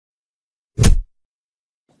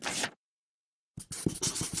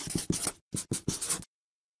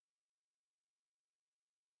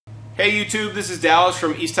Hey YouTube, this is Dallas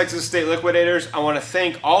from East Texas State Liquidators. I want to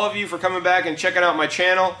thank all of you for coming back and checking out my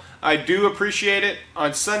channel. I do appreciate it.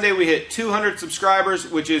 On Sunday we hit 200 subscribers,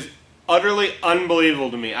 which is utterly unbelievable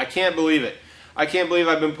to me. I can't believe it. I can't believe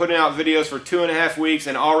I've been putting out videos for 2.5 weeks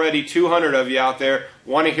and already 200 of you out there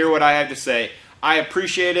want to hear what I have to say. I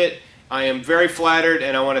appreciate it. I am very flattered,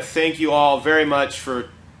 and I want to thank you all very much for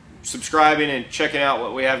subscribing and checking out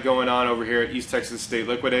what we have going on over here at East Texas State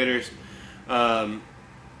Liquidators.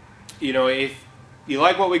 You know, if you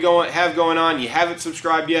like what we have going on, you haven't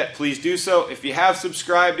subscribed yet, please do so. If you have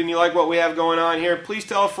subscribed and you like what we have going on here, please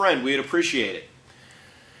tell a friend. We'd appreciate it.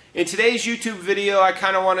 In today's YouTube video, I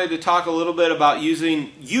kind of wanted to talk a little bit about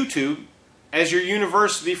using YouTube as your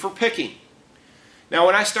university for picking. Now,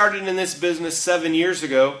 when I started in this business 7 years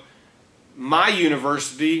ago, my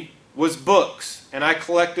university was books, and I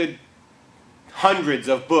collected hundreds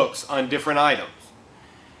of books on different items.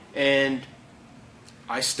 And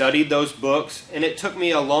I studied those books, and it took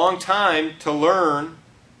me a long time to learn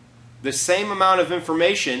the same amount of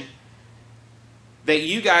information that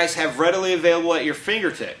you guys have readily available at your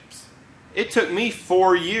fingertips. It took me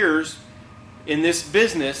 4 years in this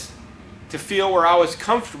business to feel where I was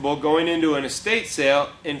comfortable going into an estate sale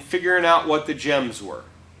and figuring out what the gems were.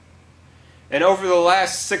 And over the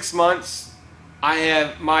last 6 months,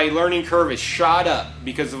 my learning curve is shot up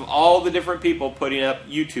because of all the different people putting up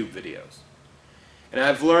YouTube videos. And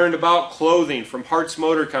I've learned about clothing from Hart's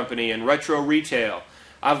Motor Company and Retro Retail.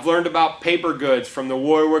 I've learned about paper goods from the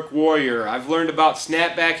Warwick Warrior. I've learned about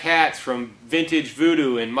snapback hats from Vintage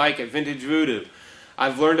Voodoo and Mike at Vintage Voodoo.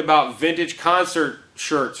 I've learned about vintage concert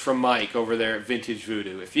shirts from Mike over there at Vintage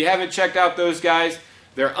Voodoo. If you haven't checked out those guys,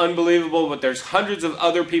 they're unbelievable, but there's hundreds of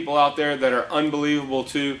other people out there that are unbelievable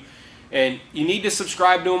too. And you need to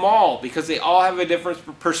subscribe to them all because they all have a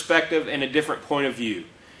different perspective and a different point of view.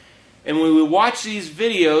 And when we watch these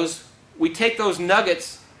videos, we take those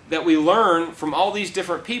nuggets that we learn from all these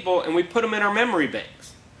different people and we put them in our memory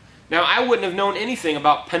banks. Now, I wouldn't have known anything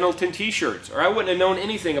about Pendleton t-shirts, or I wouldn't have known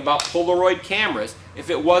anything about Polaroid cameras if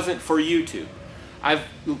it wasn't for YouTube. I've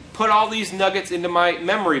put all these nuggets into my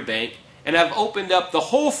memory bank, and I've opened up the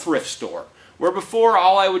whole thrift store, where before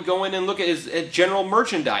all I would go in and look at is at general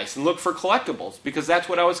merchandise and look for collectibles because that's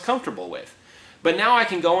what I was comfortable with. But now I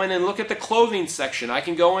can go in and look at the clothing section. I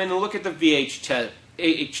can go in and look at the VH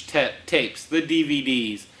tapes, the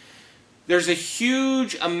DVDs. There's a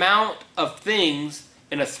huge amount of things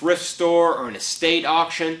in a thrift store or an estate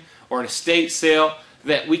auction or an estate sale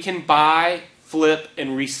that we can buy, flip,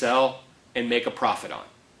 and resell and make a profit on.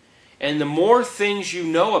 And the more things you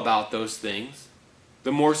know about those things,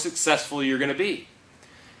 the more successful you're going to be.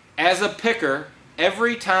 As a picker,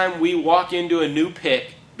 every time we walk into a new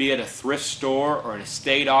pick, be it a thrift store or an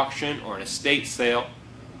estate auction or an estate sale,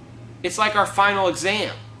 it's like our final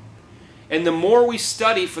exam. And the more we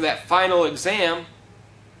study for that final exam,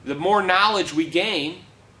 the more knowledge we gain,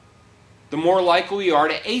 the more likely we are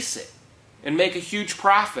to ace it and make a huge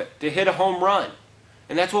profit, to hit a home run.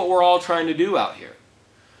 And that's what we're all trying to do out here.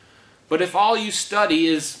 But if all you study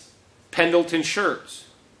is Pendleton shirts,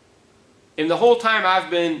 and the whole time I've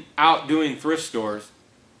been out doing thrift stores,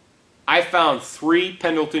 I found 3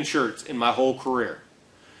 Pendleton shirts in my whole career.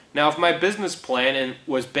 Now, if my business plan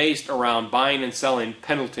was based around buying and selling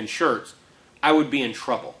Pendleton shirts, I would be in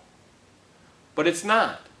trouble. But it's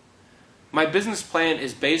not. My business plan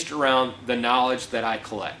is based around the knowledge that I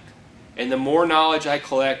collect. And the more knowledge I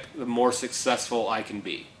collect, the more successful I can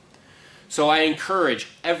be. So I encourage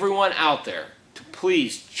everyone out there to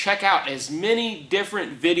please check out as many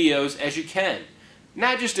different videos as you can.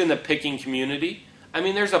 Not just in the picking community. I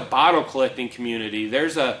mean, there's a bottle collecting community,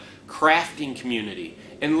 there's a crafting community,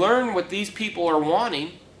 and learn what these people are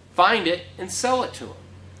wanting, find it, and sell it to them.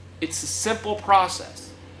 It's a simple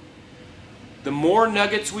process. The more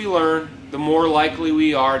nuggets we learn, the more likely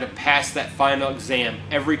we are to pass that final exam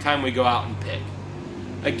every time we go out and pick.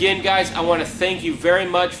 Again, guys, I want to thank you very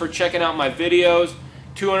much for checking out my videos.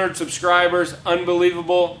 200 subscribers,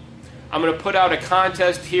 unbelievable. I'm going to put out a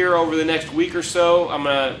contest here over the next week or so. I'm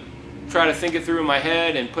going to try to think it through in my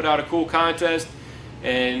head and put out a cool contest,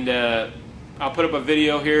 and I'll put up a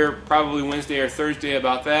video here probably Wednesday or Thursday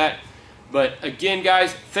about that. But again,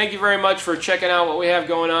 guys, thank you very much for checking out what we have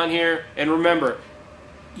going on here, and remember,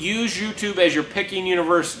 use YouTube as your picking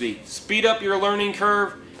university. Speed up your learning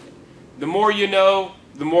curve. The more you know,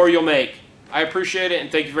 the more you'll make. I appreciate it,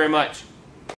 and thank you very much.